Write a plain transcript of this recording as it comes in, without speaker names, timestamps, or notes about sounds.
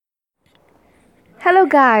Hello,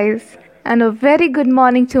 guys, and a very good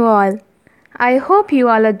morning to all. I hope you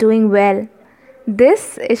all are doing well.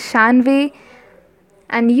 This is Shanvi,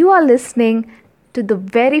 and you are listening to the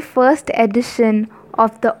very first edition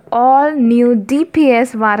of the all new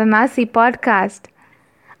DPS Varanasi Podcast,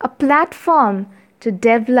 a platform to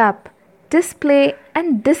develop, display,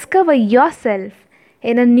 and discover yourself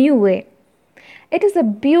in a new way. It is a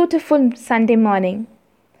beautiful Sunday morning.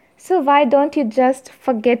 So, why don't you just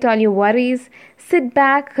forget all your worries, sit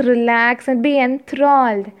back, relax, and be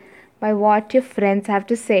enthralled by what your friends have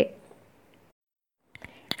to say?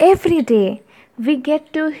 Every day, we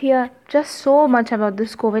get to hear just so much about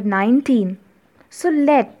this COVID 19. So,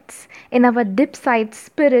 let's, in our dipside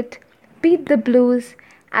spirit, beat the blues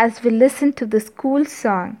as we listen to this cool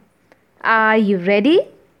song. Are you ready?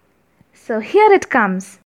 So, here it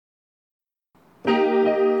comes.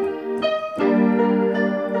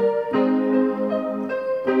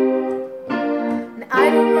 I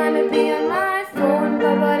don't wanna be on my phone,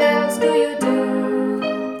 but what else do you do?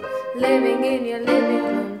 Living in your living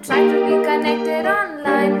room, trying to be connected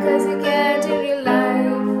online, cause you can't in real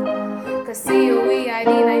life. Cause COVID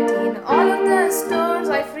 19, all of the stores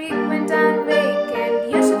I frequent are vacant.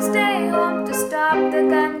 You should stay home to stop the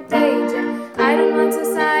contagion. I don't want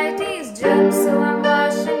society's germs, so I'm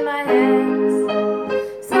washing my hands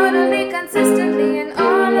thoroughly, consistently, and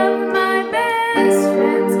all of my best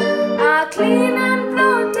friends are clean and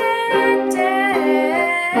protected.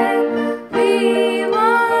 We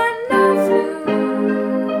want no flu.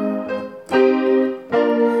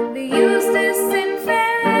 We use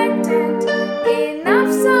disinfectant,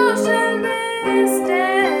 enough social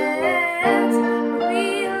distance.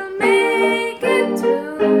 We'll make it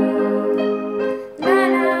through. Na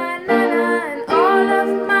na na na, and all of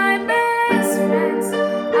my best friends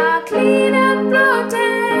are clean and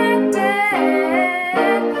protected.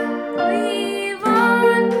 We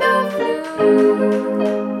want no flu.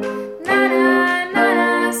 Na na na na,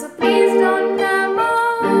 so please don't come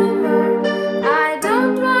over. I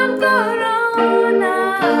don't want corona.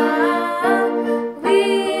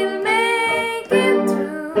 We'll make it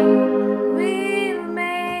through. We'll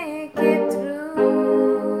make it through.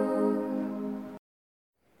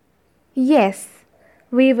 Yes,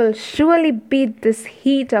 we will surely beat this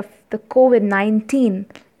heat of the COVID 19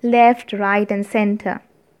 left, right, and center.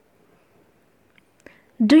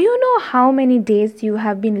 Do you know how many days you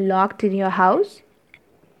have been locked in your house?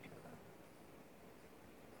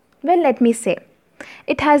 Well, let me say,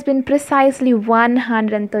 it has been precisely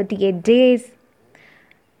 138 days,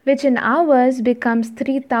 which in hours becomes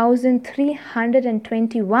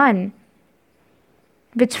 3,321,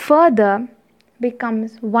 which further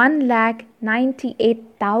becomes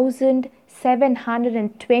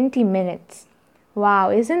 1,98,720 minutes. Wow,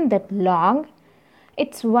 isn't that long?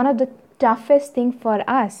 It's one of the toughest things for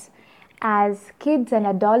us as kids and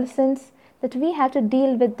adolescents that we have to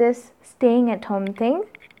deal with this staying at home thing.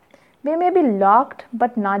 We may be locked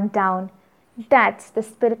but not down. That's the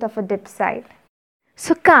spirit of a dip side.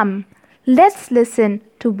 So come, let's listen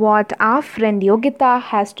to what our friend Yogita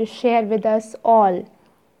has to share with us all.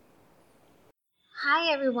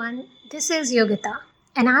 Hi everyone, this is Yogita,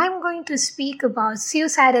 and I'm going to speak about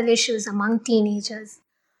suicidal issues among teenagers.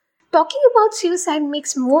 Talking about suicide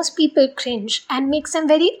makes most people cringe and makes them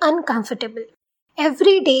very uncomfortable.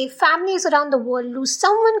 Every day, families around the world lose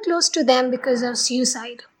someone close to them because of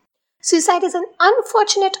suicide. Suicide is an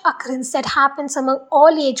unfortunate occurrence that happens among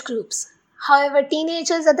all age groups. However,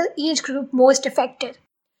 teenagers are the age group most affected.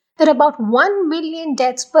 There are about 1 million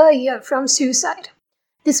deaths per year from suicide.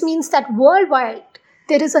 This means that worldwide,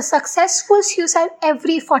 there is a successful suicide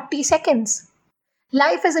every 40 seconds.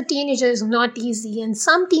 Life as a teenager is not easy, and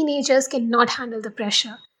some teenagers cannot handle the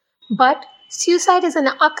pressure. But suicide is an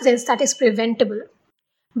occurrence that is preventable.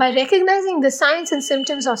 By recognizing the signs and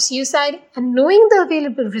symptoms of suicide and knowing the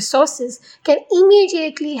available resources can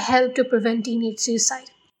immediately help to prevent teenage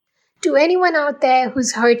suicide. To anyone out there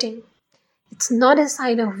who's hurting, it's not a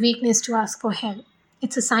sign of weakness to ask for help.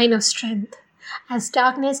 It's a sign of strength. As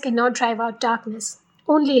darkness cannot drive out darkness,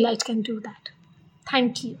 only light can do that.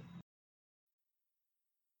 Thank you.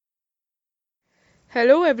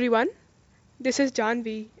 Hello everyone, this is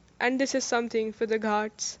Janvi and this is something for the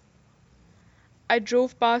Ghats. I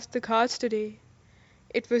drove past the Ghats today.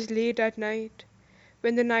 It was late at night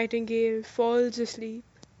when the nightingale falls asleep.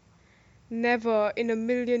 Never in a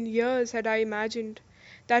million years had I imagined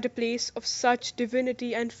that a place of such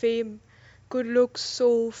divinity and fame could look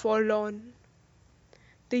so forlorn.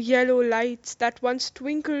 The yellow lights that once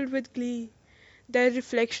twinkled with glee, their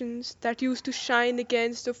reflections that used to shine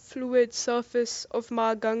against the fluid surface of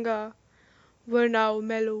Ma Ganga, were now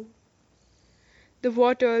mellow. The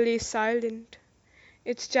water lay silent.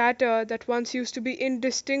 Its chatter that once used to be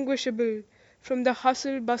indistinguishable from the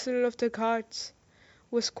hustle bustle of the ghats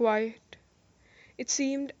was quiet. It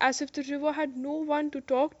seemed as if the river had no one to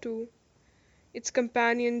talk to, its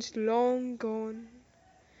companions long gone.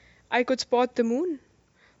 I could spot the moon,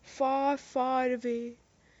 far, far away,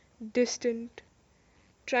 distant,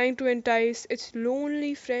 trying to entice its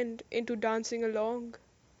lonely friend into dancing along.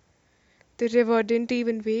 The river didn't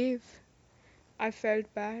even wave. I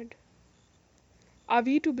felt bad. Are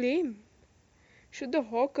we to blame? Should the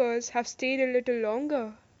hawkers have stayed a little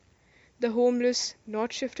longer? The homeless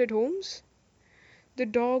not shifted homes? The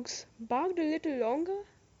dogs barked a little longer?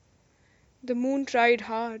 The moon tried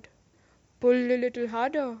hard, pulled a little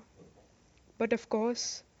harder. But of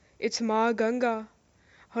course, it's Ma Ganga.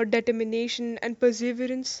 Her determination and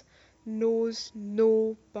perseverance knows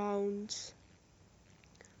no bounds.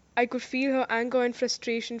 I could feel her anger and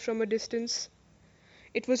frustration from a distance.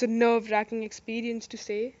 It was a nerve-wracking experience to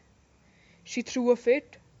say. She threw a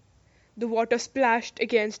fit. The water splashed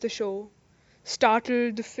against the shore,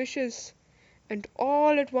 startled the fishes, and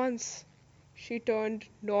all at once she turned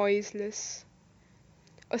noiseless.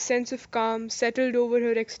 A sense of calm settled over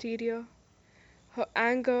her exterior. Her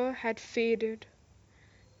anger had faded.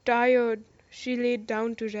 Tired, she laid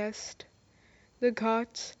down to rest. The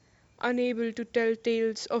ghats, unable to tell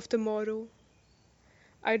tales of the morrow.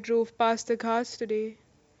 I drove past the ghats today.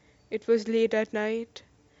 It was late at night,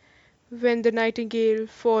 when the nightingale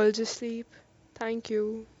falls asleep. Thank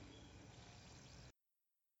you.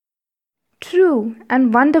 True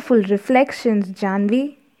and wonderful reflections,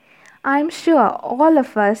 Janvi. I'm sure all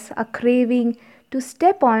of us are craving to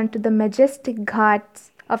step onto the majestic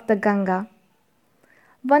ghats of the Ganga.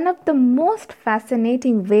 One of the most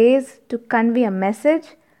fascinating ways to convey a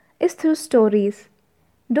message is through stories.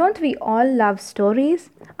 Don't we all love stories?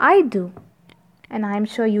 I do. And I'm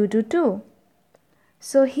sure you do too.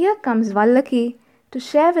 So here comes Vallaki to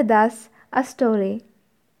share with us a story.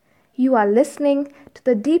 You are listening to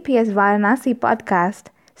the DPS Varanasi Podcast.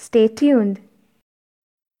 Stay tuned.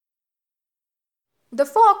 The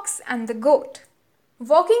Fox and the Goat.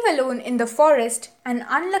 Walking alone in the forest, an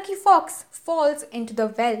unlucky fox falls into the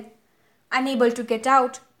well. Unable to get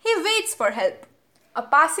out, he waits for help. A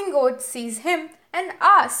passing goat sees him and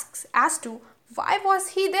asks as to why was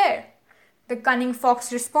he there. The cunning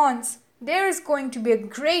fox responds, "There is going to be a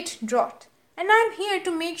great drought, and I am here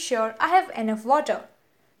to make sure I have enough water.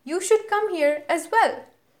 You should come here as well."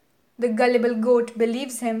 The gullible goat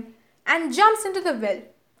believes him and jumps into the well.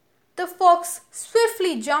 The fox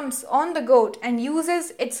swiftly jumps on the goat and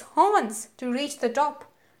uses its horns to reach the top,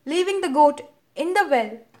 leaving the goat in the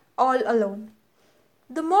well all alone.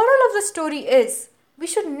 The moral of the story is we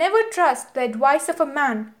should never trust the advice of a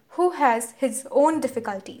man who has his own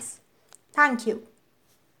difficulties. Thank you.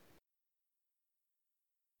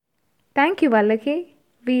 Thank you, Vallaki.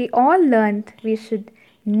 We all learned we should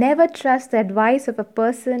never trust the advice of a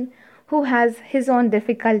person who has his own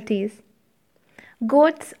difficulties.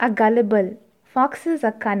 Goats are gullible, foxes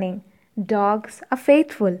are cunning, dogs are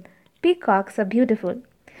faithful, peacocks are beautiful.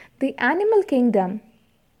 The animal kingdom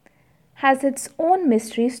has its own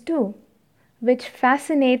mysteries too, which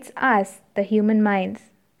fascinates us, the human minds.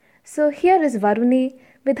 So here is Varuni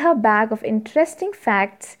with her bag of interesting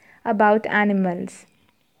facts about animals.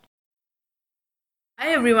 Hi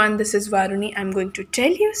everyone, this is Varuni. I'm going to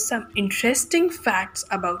tell you some interesting facts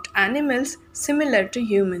about animals similar to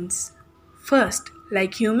humans. First,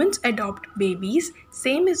 like humans adopt babies,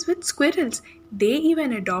 same is with squirrels. They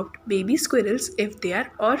even adopt baby squirrels if they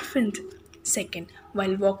are orphaned. Second,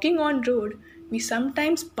 while walking on road, we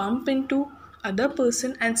sometimes bump into other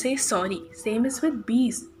person and say sorry. Same is with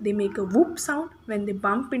bees. They make a whoop sound when they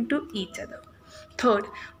bump into each other. Third,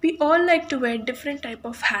 we all like to wear different type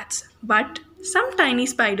of hats, but some tiny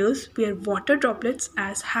spiders wear water droplets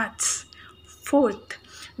as hats. Fourth,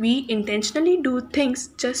 we intentionally do things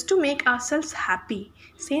just to make ourselves happy.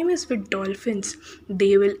 Same is with dolphins.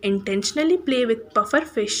 They will intentionally play with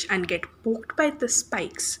pufferfish and get poked by the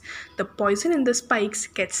spikes. The poison in the spikes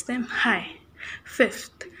gets them high.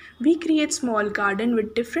 Fifth, we create small garden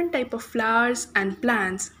with different type of flowers and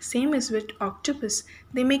plants. Same as with octopus.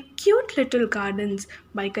 They make cute little gardens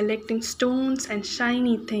by collecting stones and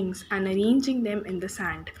shiny things and arranging them in the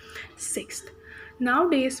sand. Sixth,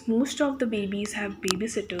 nowadays, most of the babies have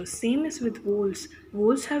babysitters. Same as with wolves.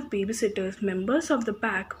 Wolves have babysitters. Members of the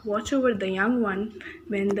pack watch over the young one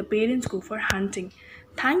when the parents go for hunting.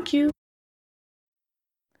 Thank you.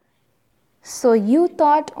 So you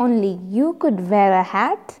thought only you could wear a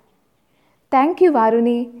hat? Thank you,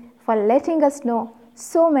 Varuni, for letting us know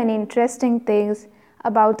so many interesting things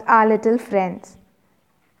about our little friends.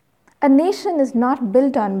 A nation is not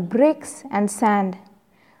built on bricks and sand,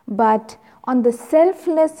 but on the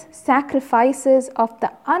selfless sacrifices of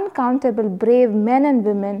the uncountable brave men and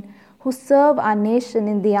women who serve our nation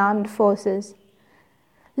in the armed forces.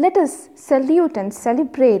 Let us salute and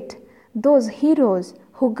celebrate those heroes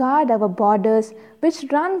who guard our borders, which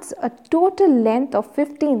runs a total length of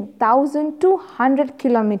 15,200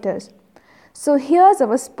 kilometers. So here's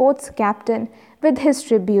our sports captain with his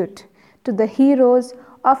tribute to the heroes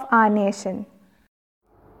of our nation.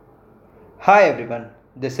 Hi everyone,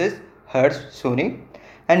 this is Harsh Soni,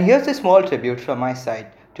 and here's a small tribute from my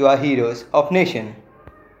side to our heroes of nation.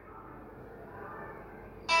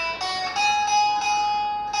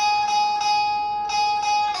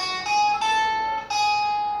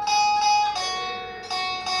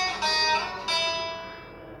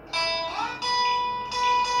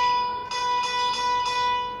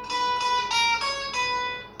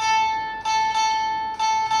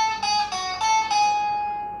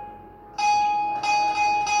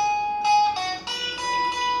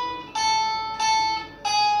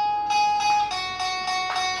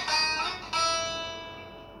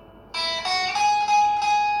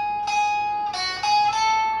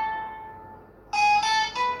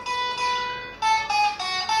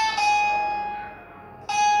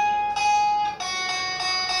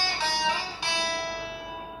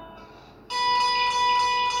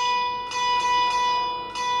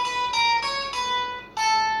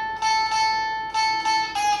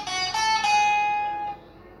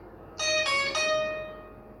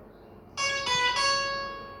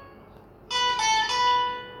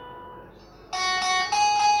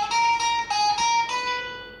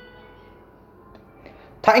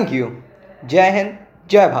 Thank you. Jai Hind,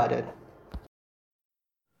 Jai Bharat.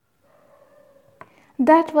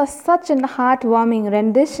 That was such a heartwarming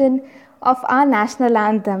rendition of our national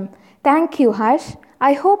anthem. Thank you, Harsh.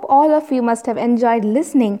 I hope all of you must have enjoyed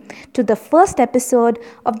listening to the first episode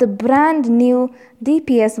of the brand new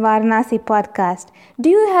DPS Varanasi podcast. Do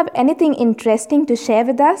you have anything interesting to share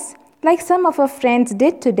with us, like some of our friends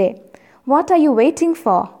did today? What are you waiting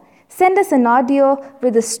for? Send us an audio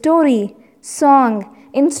with a story, song,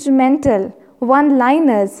 instrumental,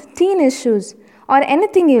 one-liners, teen issues, or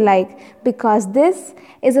anything you like, because this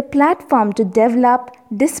is a platform to develop,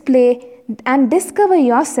 display, and discover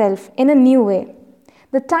yourself in a new way.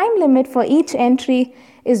 The time limit for each entry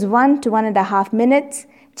is 1 to 1.5 minutes.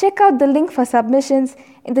 Check out the link for submissions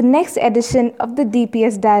in the next edition of the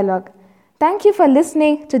DPS Dialogue. Thank you for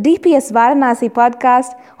listening to DPS Varanasi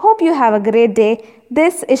Podcast. Hope you have a great day.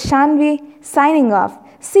 This is Shanvi signing off.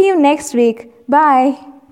 See you next week. Bye.